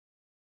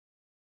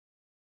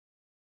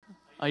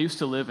I used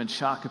to live in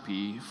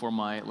Shakopee for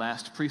my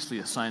last priestly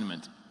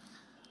assignment.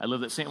 I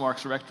lived at St.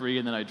 Mark's Rectory,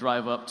 and then I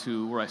drive up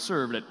to where I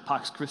served at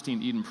Pax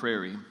Christine Eden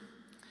Prairie.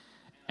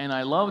 And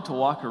I love to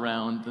walk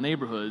around the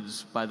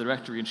neighborhoods by the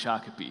rectory in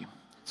Shakopee.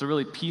 It's a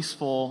really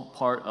peaceful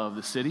part of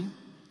the city.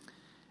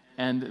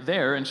 And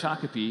there in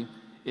Shakopee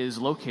is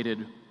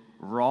located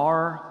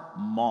RAR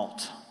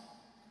Malt.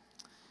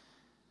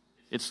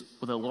 It's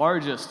the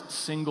largest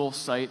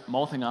single-site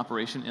malting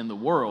operation in the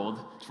world.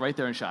 It's right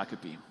there in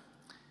Shakopee.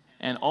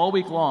 And all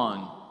week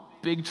long,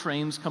 big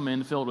trains come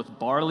in filled with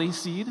barley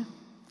seed,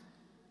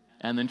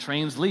 and then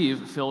trains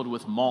leave filled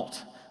with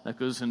malt that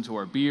goes into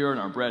our beer and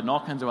our bread and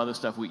all kinds of other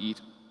stuff we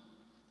eat.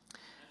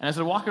 And as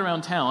I walk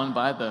around town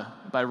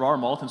by RAR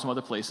Malt and some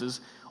other places,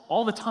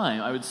 all the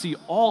time I would see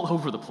all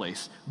over the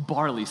place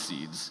barley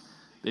seeds.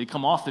 They'd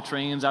come off the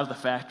trains, out of the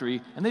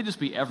factory, and they'd just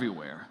be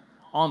everywhere.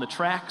 On the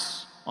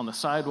tracks, on the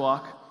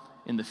sidewalk,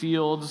 in the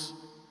fields,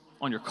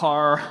 on your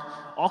car,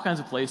 all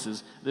kinds of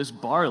places. This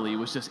barley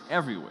was just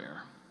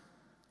everywhere.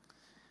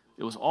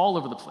 It was all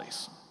over the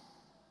place.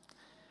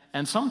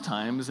 And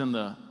sometimes in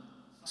the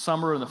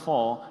summer and the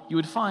fall, you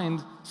would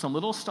find some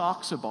little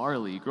stalks of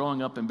barley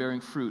growing up and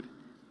bearing fruit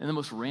in the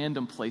most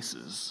random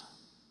places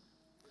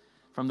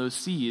from those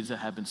seeds that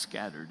have been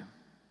scattered.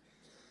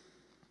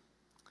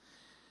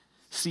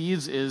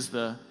 Seeds is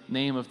the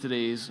name of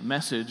today's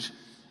message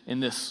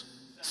in this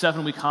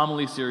 7-week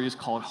homily series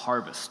called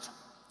Harvest.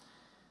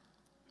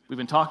 We've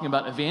been talking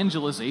about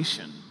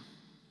evangelization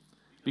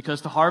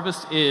because the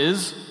harvest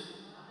is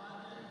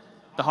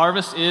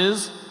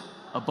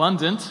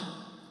abundant.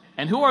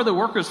 And who are the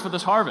workers for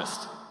this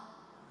harvest?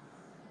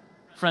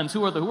 Friends,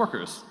 who are the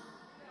workers?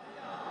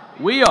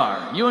 We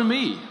are, you and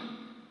me,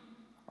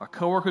 are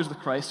co-workers with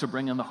Christ to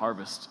bring in the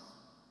harvest.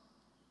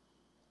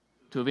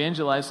 To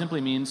evangelize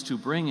simply means to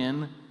bring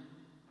in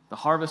the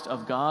harvest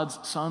of God's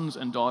sons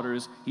and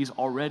daughters He's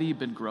already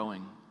been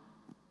growing.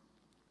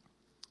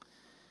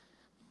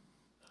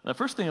 The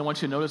first thing I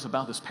want you to notice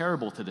about this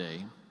parable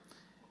today,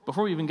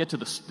 before we even get to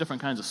the different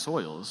kinds of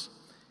soils,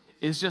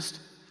 is just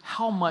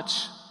how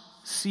much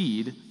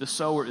seed the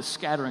sower is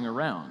scattering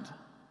around.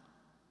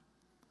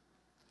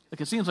 Like,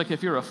 it seems like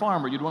if you're a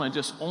farmer, you'd want to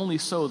just only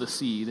sow the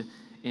seed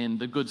in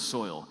the good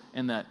soil,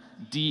 in that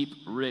deep,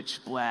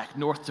 rich, black,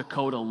 North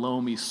Dakota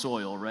loamy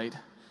soil, right?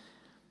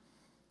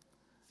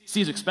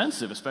 Seed's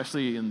expensive,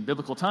 especially in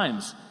biblical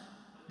times.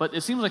 But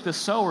it seems like the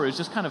sower is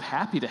just kind of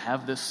happy to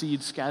have this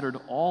seed scattered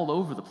all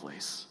over the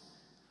place.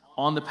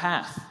 On the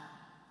path,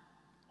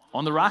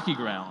 on the rocky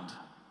ground,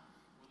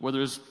 where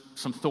there's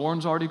some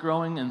thorns already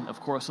growing, and of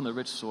course on the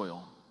rich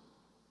soil.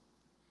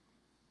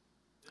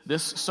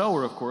 This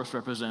sower, of course,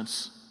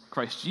 represents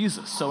Christ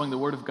Jesus, sowing the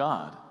Word of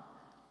God.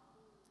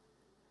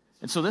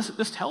 And so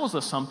this tells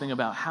us something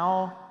about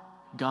how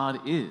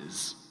God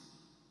is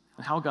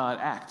and how God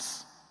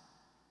acts.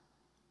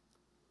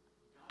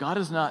 God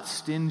is not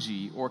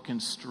stingy or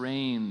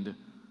constrained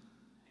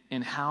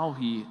in how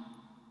He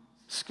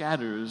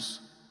scatters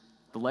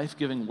the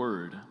life-giving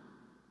Word.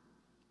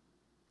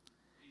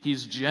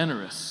 He's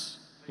generous.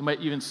 You might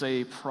even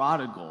say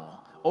prodigal,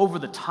 over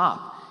the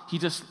top. He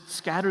just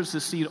scatters the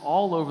seed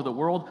all over the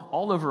world,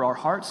 all over our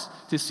hearts,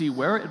 to see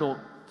where it'll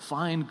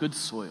find good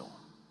soil.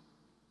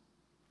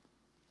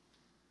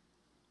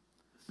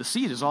 The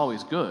seed is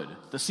always good.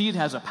 The seed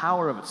has a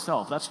power of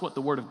itself. That's what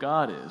the Word of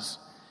God is.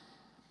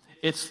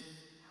 It's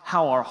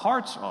how our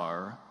hearts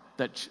are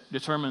that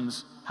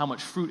determines how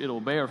much fruit it'll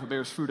bear, if it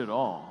bears fruit at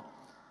all.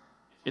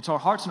 It's our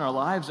hearts and our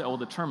lives that will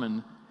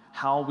determine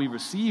how we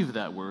receive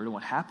that Word and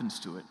what happens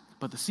to it.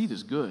 But the seed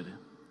is good.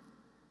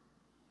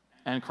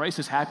 And Christ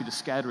is happy to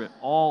scatter it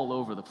all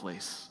over the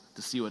place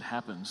to see what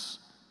happens,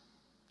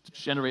 to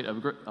generate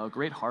a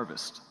great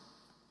harvest.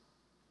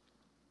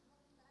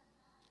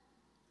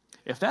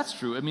 If that's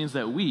true, it means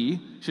that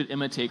we should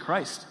imitate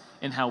Christ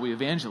in how we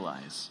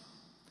evangelize.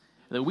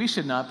 That we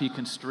should not be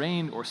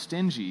constrained or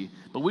stingy,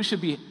 but we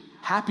should be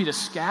happy to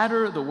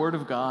scatter the Word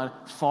of God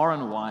far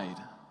and wide.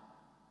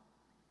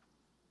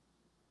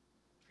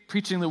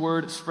 Preaching the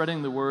Word,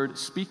 spreading the Word,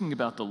 speaking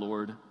about the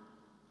Lord,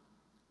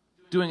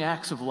 doing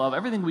acts of love,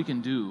 everything we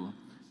can do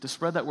to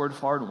spread that Word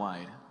far and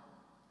wide.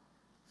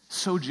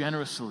 So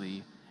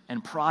generously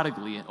and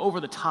prodigally and over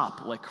the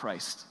top like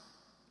Christ.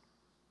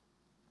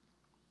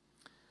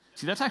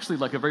 See, that's actually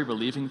like a very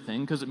relieving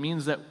thing, because it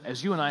means that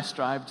as you and I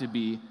strive to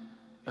be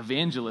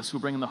evangelists who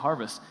bring in the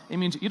harvest, it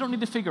means you don't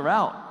need to figure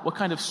out what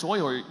kind of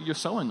soil you're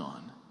sowing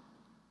on.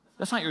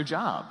 That's not your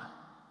job.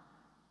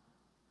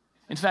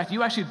 In fact,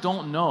 you actually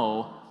don't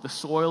know the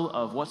soil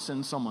of what's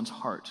in someone's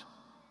heart.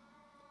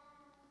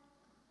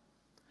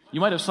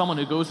 You might have someone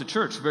who goes to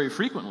church very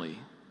frequently,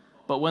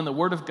 but when the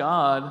Word of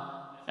God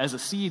as a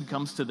seed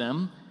comes to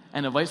them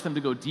and invites them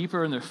to go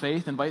deeper in their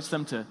faith, invites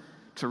them to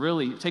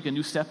really take a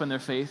new step in their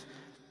faith,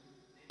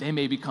 they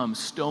may become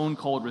stone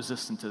cold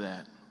resistant to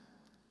that.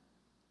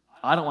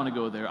 I don't want to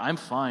go there. I'm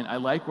fine. I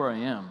like where I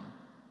am.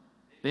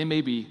 They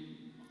may be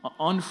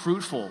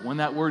unfruitful when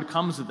that word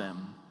comes to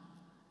them,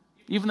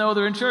 even though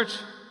they're in church.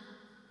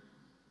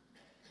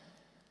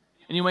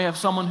 And you may have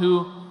someone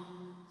who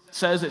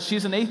says that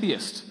she's an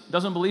atheist,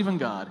 doesn't believe in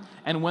God.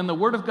 And when the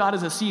Word of God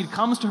as a seed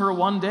comes to her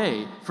one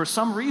day, for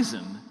some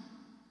reason,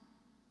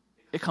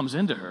 it comes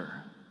into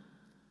her.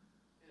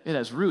 It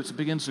has roots. It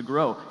begins to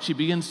grow. She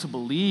begins to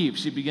believe.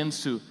 She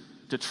begins to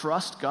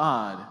trust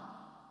God.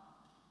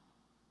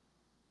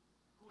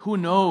 Who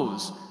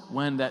knows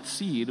when that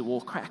seed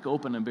will crack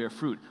open and bear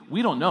fruit?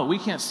 We don't know. We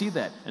can't see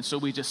that. And so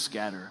we just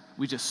scatter.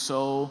 We just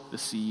sow the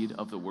seed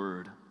of the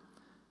Word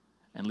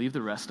and leave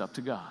the rest up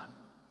to God.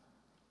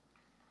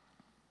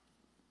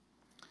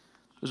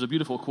 There's a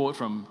beautiful quote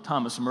from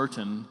Thomas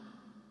Merton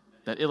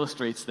that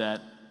illustrates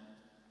that.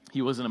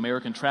 He was an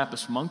American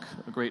Trappist monk,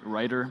 a great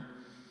writer.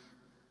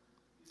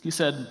 He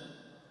said,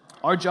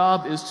 "Our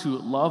job is to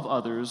love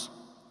others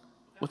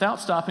without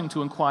stopping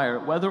to inquire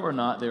whether or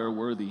not they are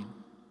worthy.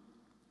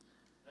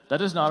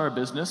 That is not our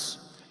business,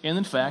 and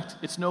in fact,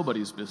 it's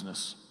nobody's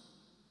business.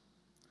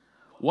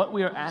 What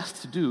we are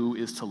asked to do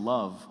is to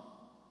love,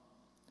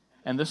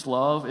 and this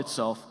love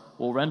itself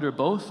will render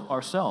both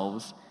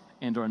ourselves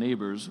and our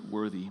neighbors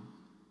worthy."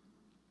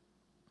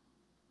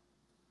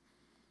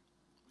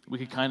 We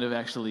could kind of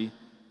actually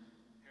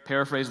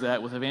paraphrase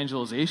that with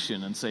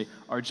evangelization and say,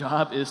 our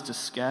job is to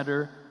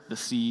scatter the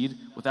seed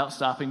without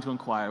stopping to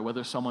inquire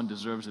whether someone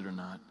deserves it or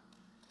not.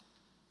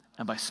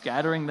 And by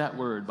scattering that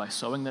word, by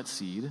sowing that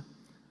seed,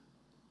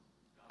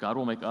 God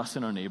will make us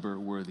and our neighbor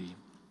worthy.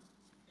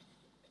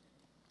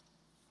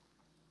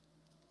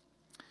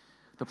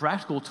 The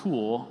practical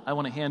tool I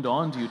want to hand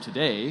on to you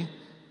today,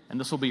 and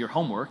this will be your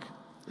homework,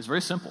 is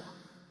very simple.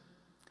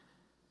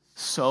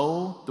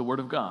 Sow the Word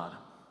of God.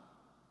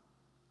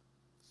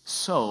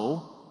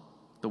 Sow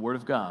the Word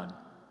of God.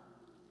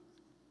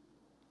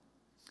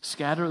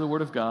 Scatter the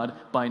Word of God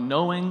by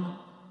knowing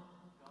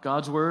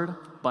God's Word,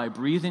 by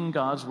breathing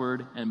God's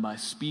Word, and by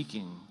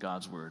speaking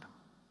God's Word.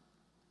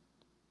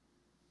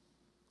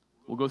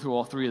 We'll go through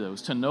all three of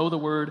those. To know the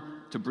Word,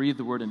 to breathe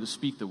the Word, and to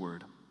speak the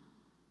Word.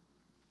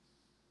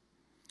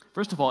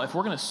 First of all, if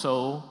we're going to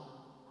sow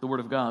the Word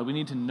of God, we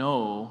need to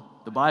know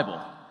the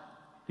Bible.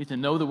 We need to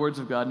know the words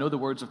of God, know the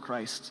words of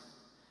Christ.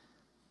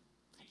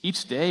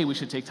 Each day we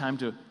should take time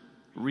to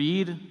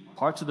read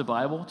parts of the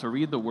Bible, to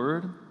read the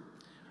Word.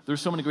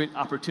 There's so many great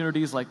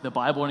opportunities like the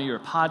Bible in your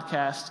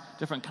podcast,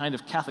 different kind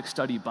of Catholic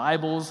study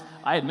Bibles.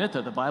 I admit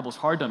that the Bible's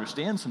hard to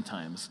understand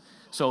sometimes.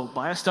 So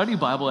buy a study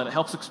Bible that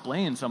helps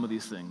explain some of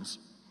these things.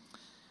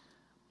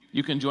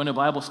 You can join a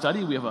Bible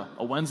study. We have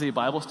a Wednesday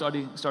Bible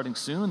study starting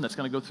soon that's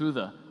going to go through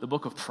the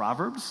book of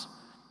Proverbs.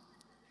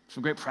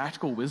 Some great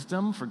practical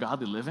wisdom for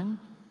godly living.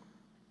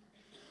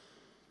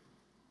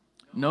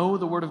 Know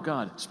the Word of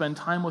God. Spend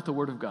time with the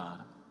Word of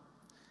God.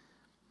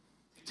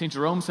 St.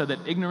 Jerome said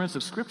that ignorance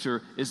of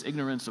Scripture is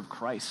ignorance of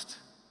Christ.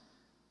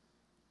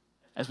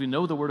 As we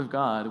know the Word of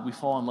God, we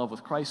fall in love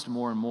with Christ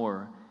more and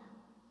more.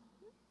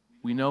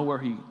 We know where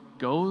He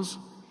goes.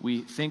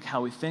 We think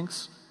how He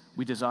thinks.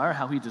 We desire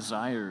how He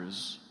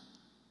desires.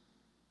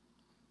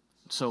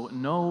 So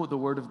know the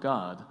Word of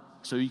God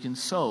so you can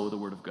sow the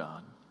Word of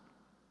God.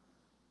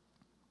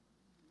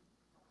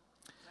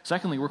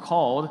 Secondly, we're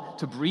called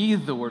to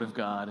breathe the Word of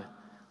God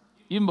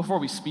even before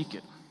we speak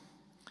it.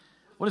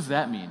 What does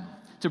that mean?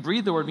 To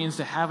breathe the Word means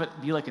to have it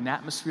be like an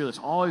atmosphere that's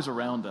always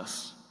around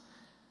us.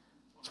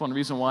 That's one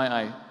reason why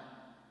I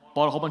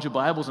bought a whole bunch of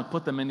Bibles and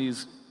put them in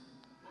these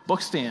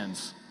book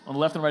stands on the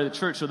left and right of the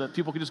church so that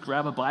people could just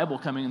grab a Bible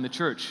coming in the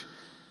church.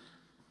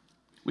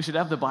 We should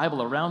have the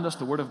Bible around us,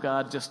 the Word of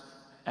God, just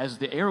as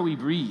the air we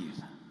breathe.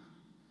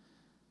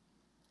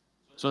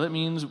 So that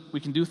means we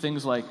can do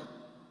things like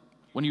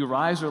when you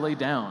rise or lay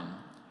down,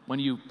 when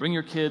you bring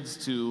your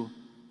kids to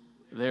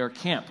their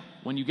camp,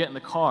 when you get in the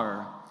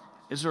car.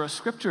 Is there a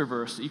scripture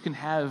verse that you can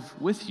have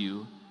with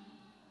you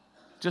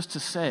just to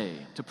say,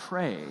 to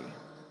pray,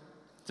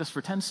 just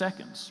for 10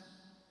 seconds?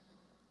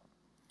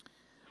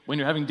 When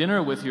you're having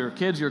dinner with your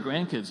kids, your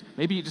grandkids,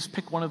 maybe you just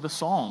pick one of the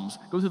Psalms.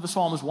 Go through the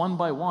Psalms one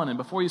by one, and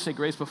before you say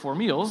grace before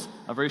meals,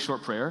 a very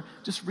short prayer,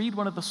 just read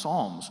one of the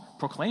Psalms,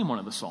 proclaim one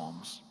of the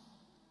Psalms.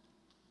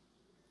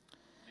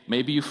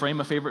 Maybe you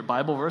frame a favorite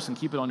Bible verse and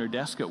keep it on your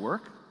desk at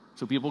work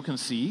so people can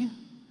see.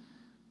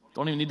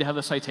 Don't even need to have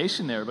the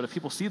citation there, but if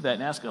people see that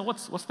and ask, oh,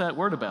 what's that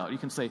word about? You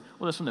can say,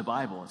 well, that's from the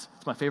Bible. It's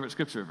my favorite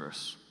scripture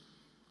verse.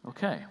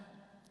 Okay.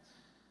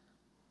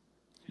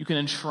 You can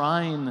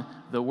enshrine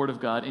the Word of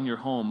God in your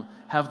home.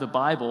 Have the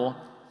Bible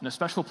in a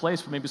special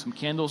place with maybe some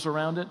candles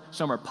around it.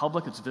 Some are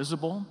public, it's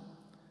visible.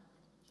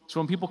 So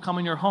when people come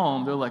in your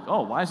home, they're like,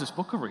 oh, why is this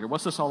book over here?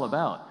 What's this all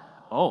about?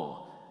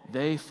 Oh,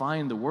 they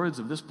find the words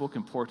of this book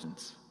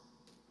important.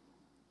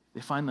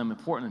 They find them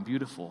important and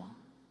beautiful.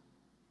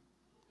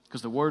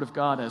 Because the Word of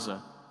God has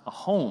a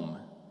home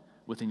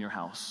within your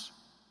house.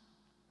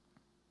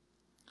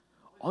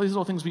 All these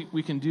little things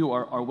we can do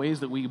are ways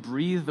that we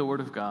breathe the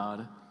Word of God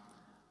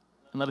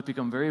and let it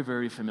become very,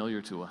 very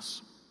familiar to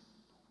us.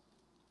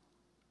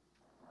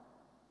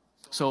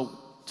 So,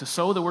 to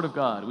sow the Word of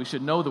God, we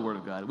should know the Word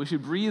of God. We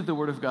should breathe the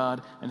Word of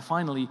God. And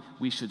finally,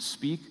 we should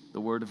speak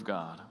the Word of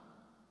God.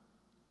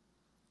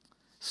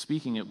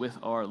 Speaking it with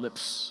our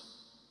lips.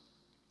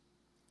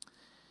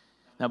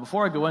 Now,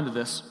 before I go into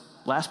this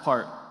last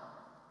part,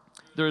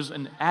 There's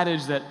an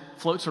adage that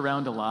floats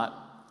around a lot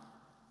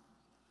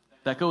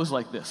that goes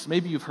like this.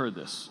 Maybe you've heard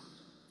this.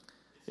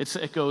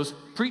 It goes,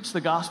 preach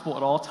the gospel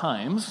at all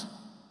times,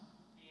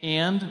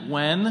 and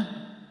when...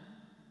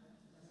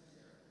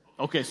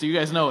 Okay, so you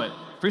guys know it.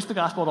 Preach the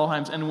gospel at all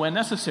times, and when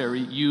necessary,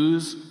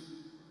 use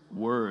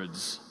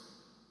words.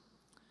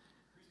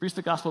 Preach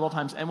the gospel at all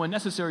times, and when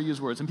necessary, use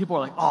words. And people are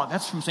like, oh,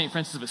 that's from St.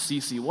 Francis of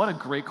Assisi. What a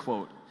great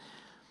quote.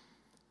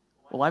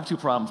 Well, I have two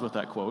problems with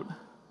that quote.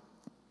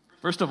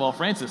 First of all,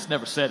 Francis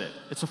never said it.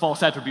 It's a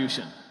false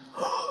attribution.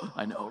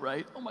 I know,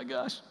 right? Oh my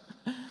gosh.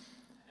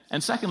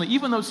 And secondly,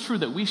 even though it's true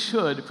that we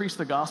should preach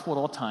the gospel at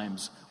all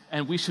times,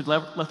 and we should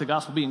let the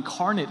gospel be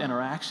incarnate in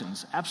our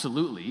actions,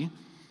 absolutely,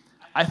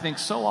 I think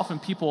so often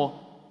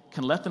people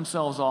can let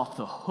themselves off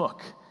the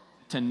hook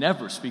to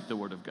never speak the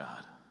word of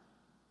God.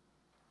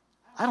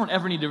 I don't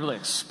ever need to really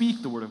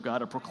speak the word of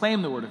God or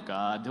proclaim the word of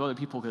God to other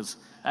people because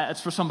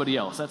it's for somebody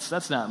else.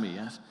 That's not me.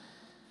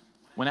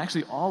 When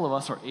actually all of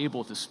us are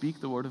able to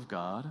speak the word of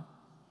God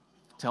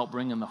to help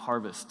bring in the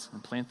harvest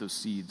and plant those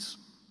seeds.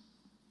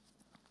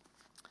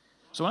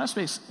 So when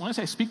I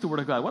say speak the word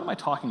of God, what am I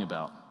talking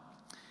about?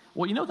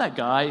 Well, you know that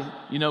guy,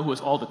 who has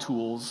all the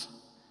tools?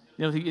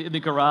 In the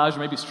garage or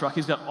maybe his truck,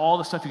 he's got all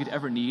the stuff you could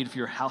ever need for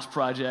your house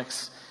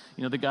projects.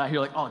 The guy who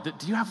you're like, oh,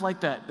 do you have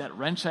like that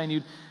wrench I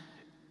need?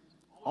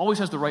 Always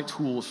has the right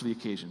tools for the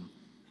occasion.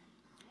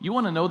 You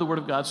want to know the word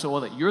of God so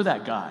well that you're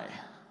that guy,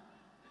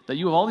 that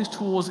you have all these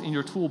tools in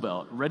your tool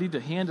belt ready to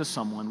hand to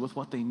someone with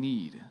what they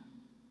need.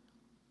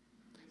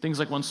 Things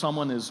like when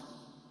someone is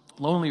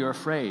lonely or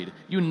afraid,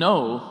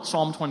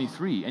 Psalm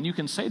 23, and you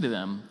can say to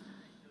them,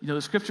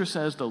 the scripture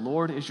says, the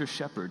Lord is your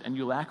shepherd, and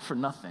you lack for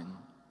nothing.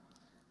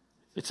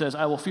 It says,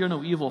 I will fear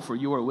no evil, for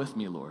you are with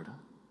me, Lord.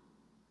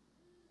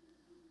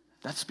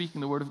 That's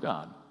speaking the word of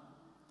God.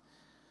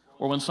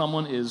 Or when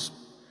someone is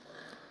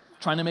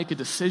trying to make a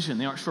decision,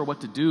 they aren't sure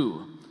what to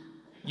do.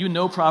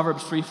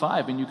 Proverbs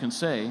 3:5, and you can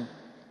say,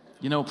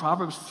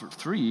 Proverbs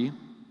 3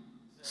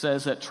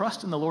 says that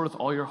trust in the Lord with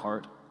all your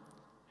heart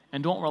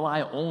and don't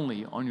rely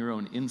only on your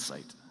own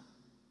insight.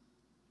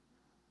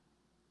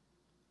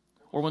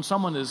 Or when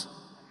someone is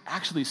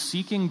actually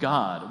seeking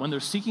God, when they're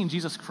seeking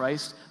Jesus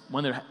Christ,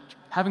 when they're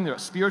having their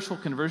spiritual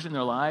conversion in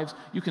their lives,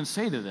 you can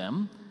say to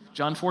them,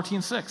 John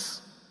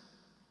 14:6.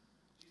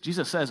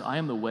 Jesus says, I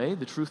am the way,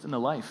 the truth, and the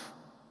life.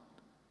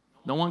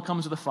 No one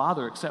comes to the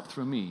Father except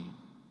through me.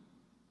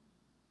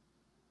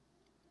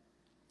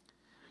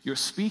 You're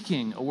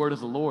speaking a word of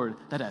the Lord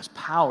that has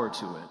power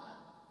to it.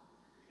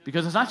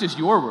 Because it's not just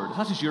your word, it's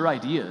not just your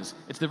ideas,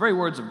 it's the very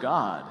words of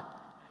God.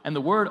 And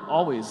the word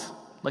always,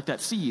 like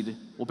that seed,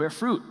 will bear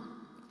fruit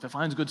if it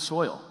finds good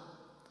soil.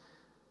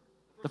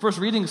 The first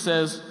reading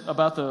says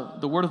about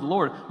the word of the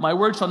Lord, my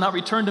word shall not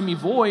return to me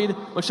void,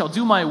 but shall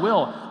do my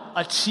will,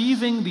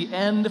 achieving the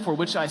end for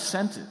which I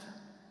sent it.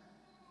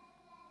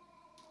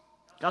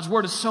 God's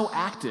word is so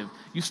active.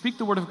 You speak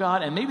the word of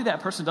God, and maybe that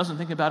person doesn't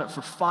think about it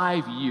for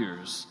 5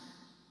 years.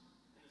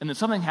 And then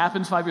something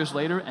happens 5 years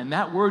later, and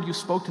that word you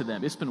spoke to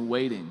them, it's been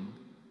waiting.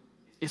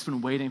 It's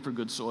been waiting for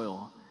good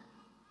soil.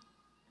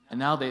 And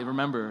now they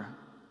remember,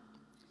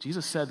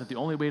 Jesus said that the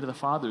only way to the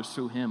Father is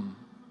through him.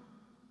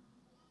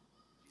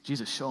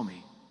 Jesus, show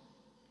me.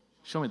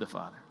 Show me the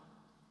Father.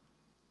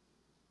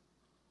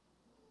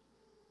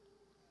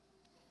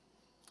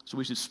 So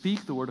we should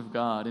speak the word of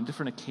God in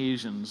different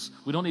occasions.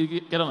 We don't need to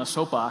get on a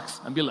soapbox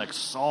and be like,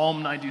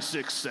 Psalm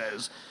 96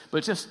 says.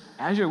 But just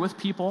as you're with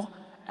people,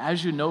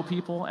 as you know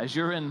people, as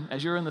you're in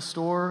the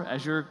store,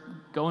 as you're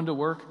going to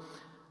work,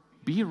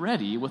 be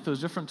ready with those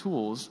different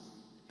tools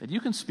that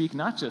you can speak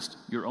not just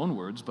your own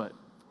words, but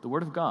the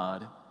word of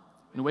God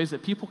in ways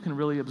that people can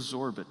really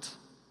absorb it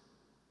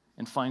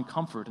and find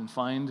comfort and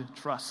find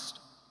trust.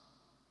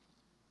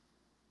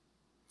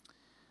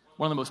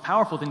 One of the most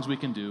powerful things we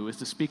can do is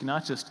to speak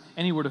not just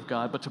any word of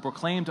God, but to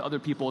proclaim to other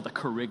people the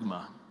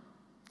kerygma.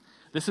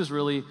 This is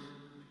really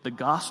the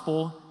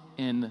gospel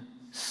in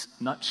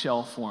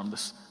nutshell form,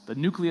 the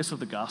nucleus of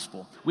the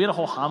gospel. We had a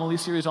whole homily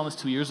series on this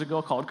 2 years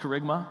ago called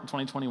Kerygma in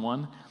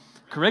 2021.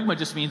 Kerygma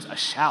just means a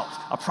shout,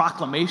 a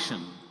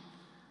proclamation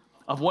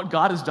of what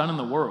God has done in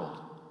the world.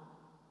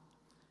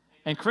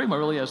 And kerygma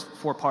really has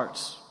 4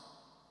 parts.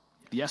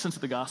 The essence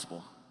of the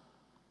gospel.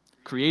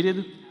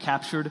 Created,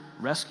 captured,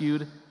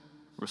 rescued,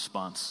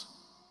 response.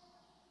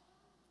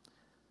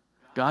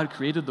 God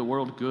created the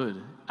world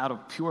good out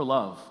of pure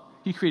love.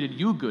 He created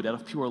you good out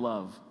of pure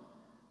love.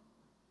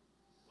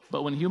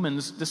 But when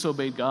humans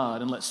disobeyed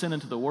God and let sin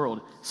into the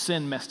world,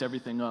 sin messed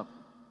everything up.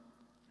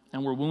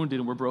 And we're wounded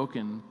and we're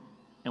broken,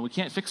 and we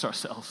can't fix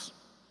ourselves.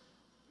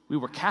 We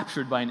were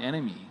captured by an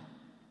enemy.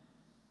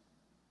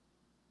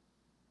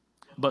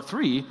 But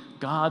 3,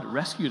 God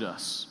rescued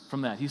us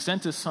from that. He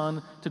sent his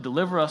Son to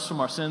deliver us from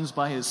our sins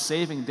by his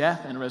saving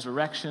death and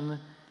resurrection.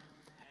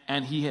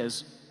 And he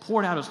has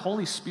poured out his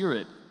Holy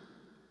Spirit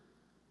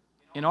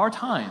in our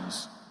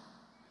times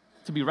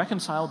to be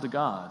reconciled to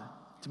God,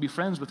 to be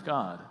friends with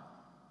God.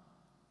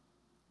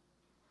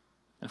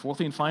 And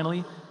 4th and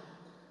finally,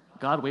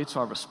 God waits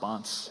our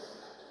response.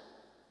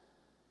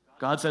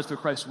 God says through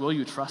Christ, will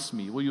you trust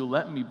me? Will you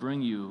let me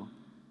bring you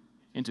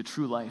into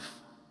true life?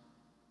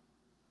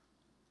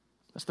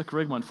 That's the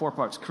kerygma in 4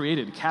 parts: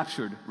 created,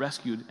 captured,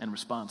 rescued, and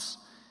response.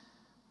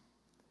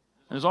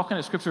 And there's all kinds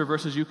of scripture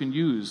verses you can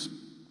use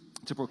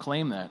to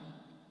proclaim that.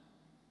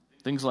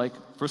 Things like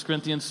 1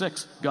 Corinthians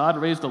 6, God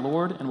raised the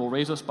Lord and will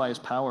raise us by his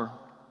power.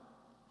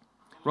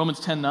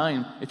 Romans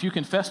 10:9, if you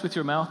confess with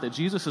your mouth that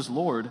Jesus is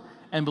Lord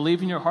and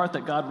believe in your heart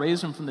that God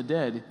raised him from the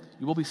dead,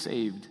 you will be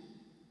saved.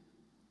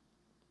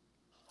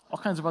 All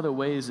kinds of other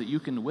ways that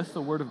you can, with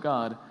the word of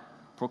God,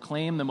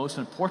 proclaim the most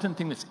important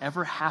thing that's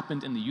ever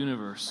happened in the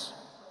universe,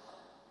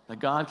 that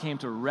God came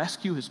to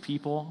rescue his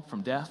people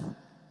from death,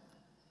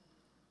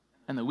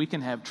 and that we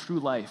can have true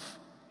life,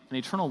 an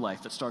eternal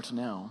life that starts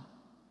now.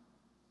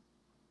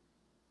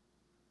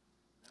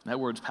 That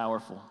word's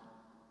powerful.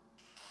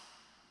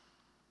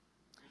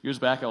 Years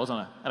back, I was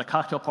at a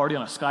cocktail party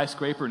on a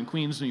skyscraper in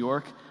Queens, New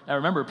York. I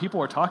remember people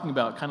were talking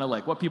about kind of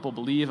like what people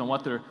believe and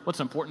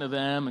what's important to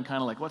them, and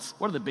kind of like what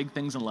are the big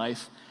things in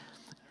life.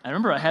 I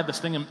remember I had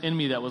this thing in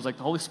me that was like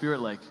the Holy Spirit,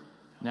 like,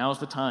 now's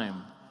the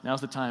time. And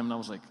I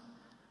was like,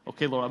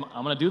 okay, Lord,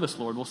 I'm going to do this,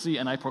 Lord. We'll see.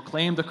 And I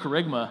proclaimed the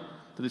kerygma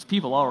to these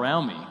people all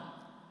around me.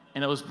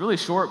 And it was really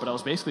short, but I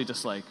was basically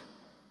just like,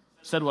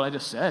 said what I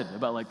just said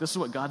about like, this is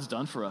what God's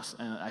done for us.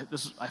 And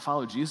I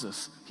follow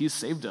Jesus. He's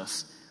saved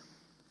us.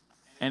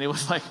 And it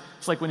was like,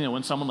 it's like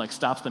when someone like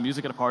stops the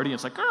music at a party and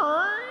it's like,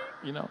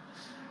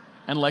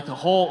 and like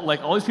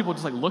all these people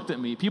just like looked at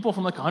me. People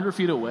from like 100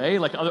 feet away,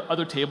 like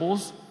other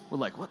tables were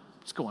like,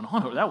 what's going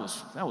on? That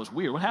was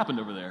weird. What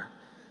happened over there?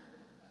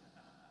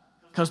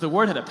 Because the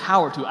word had a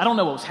power to it. I don't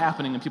know what was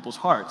happening in people's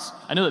hearts.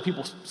 I know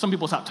that some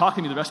people stopped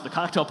talking to me the rest of the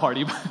cocktail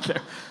party,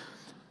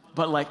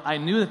 but like I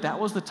knew that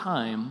was the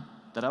time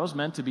that I was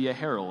meant to be a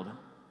herald,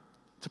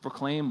 to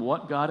proclaim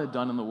what God had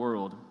done in the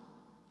world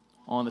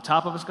on the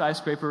top of a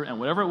skyscraper, and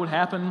whatever would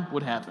happen,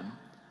 would happen.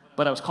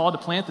 But I was called to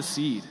plant the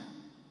seed,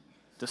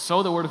 to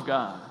sow the word of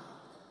God.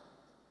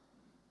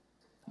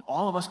 And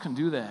all of us can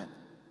do that.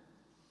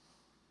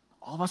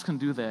 All of us can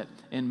do that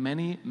in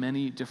many,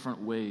 many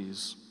different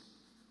ways.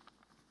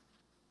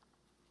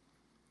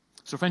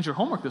 So friends, your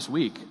homework this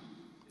week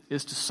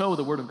is to sow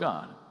the word of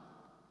God.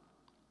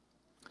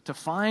 To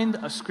find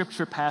a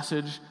scripture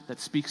passage that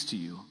speaks to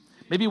you.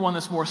 Maybe one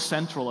that's more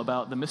central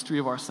about the mystery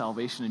of our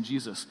salvation in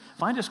Jesus.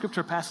 Find a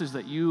scripture passage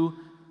that you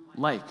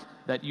like,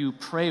 that you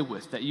pray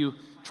with, that you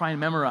try and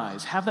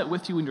memorize. Have that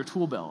with you in your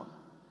tool belt.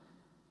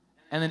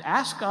 And then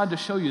ask God to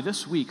show you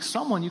this week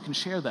someone you can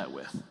share that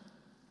with.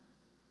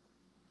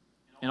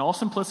 In all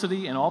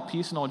simplicity, in all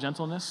peace, and all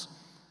gentleness.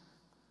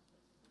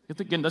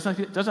 Again, it doesn't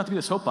have to be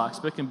the soapbox,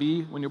 but it can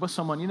be when you're with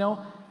someone,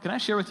 can I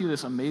share with you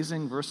this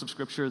amazing verse of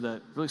scripture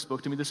that really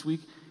spoke to me this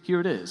week? Here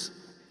it is.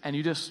 And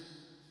you just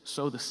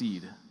sow the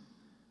seed.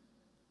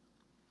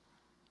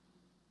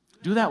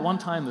 Do that one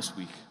time this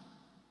week.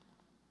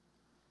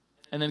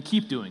 And then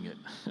keep doing it.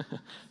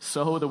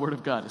 Sow the word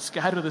of God.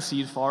 Scatter the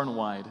seed far and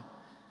wide.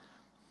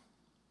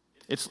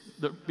 It's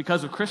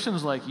because of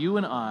Christians like you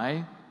and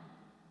I,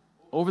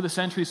 over the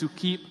centuries, who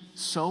keep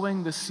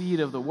sowing the seed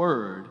of the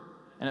word,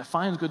 and it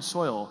finds good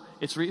soil.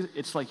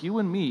 It's like you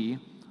and me,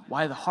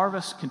 why the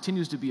harvest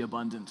continues to be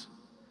abundant.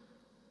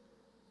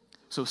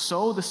 So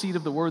sow the seed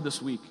of the word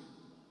this week.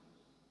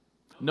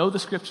 Know the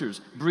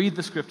scriptures. Breathe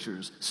the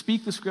scriptures.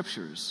 Speak the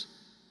scriptures.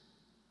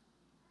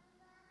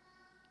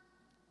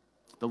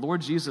 The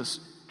Lord Jesus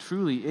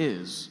truly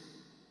is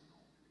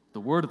the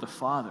word of the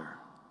Father.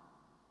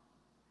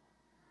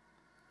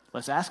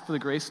 Let's ask for the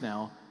grace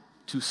now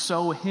to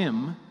sow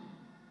him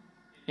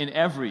in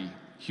every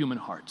human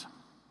heart.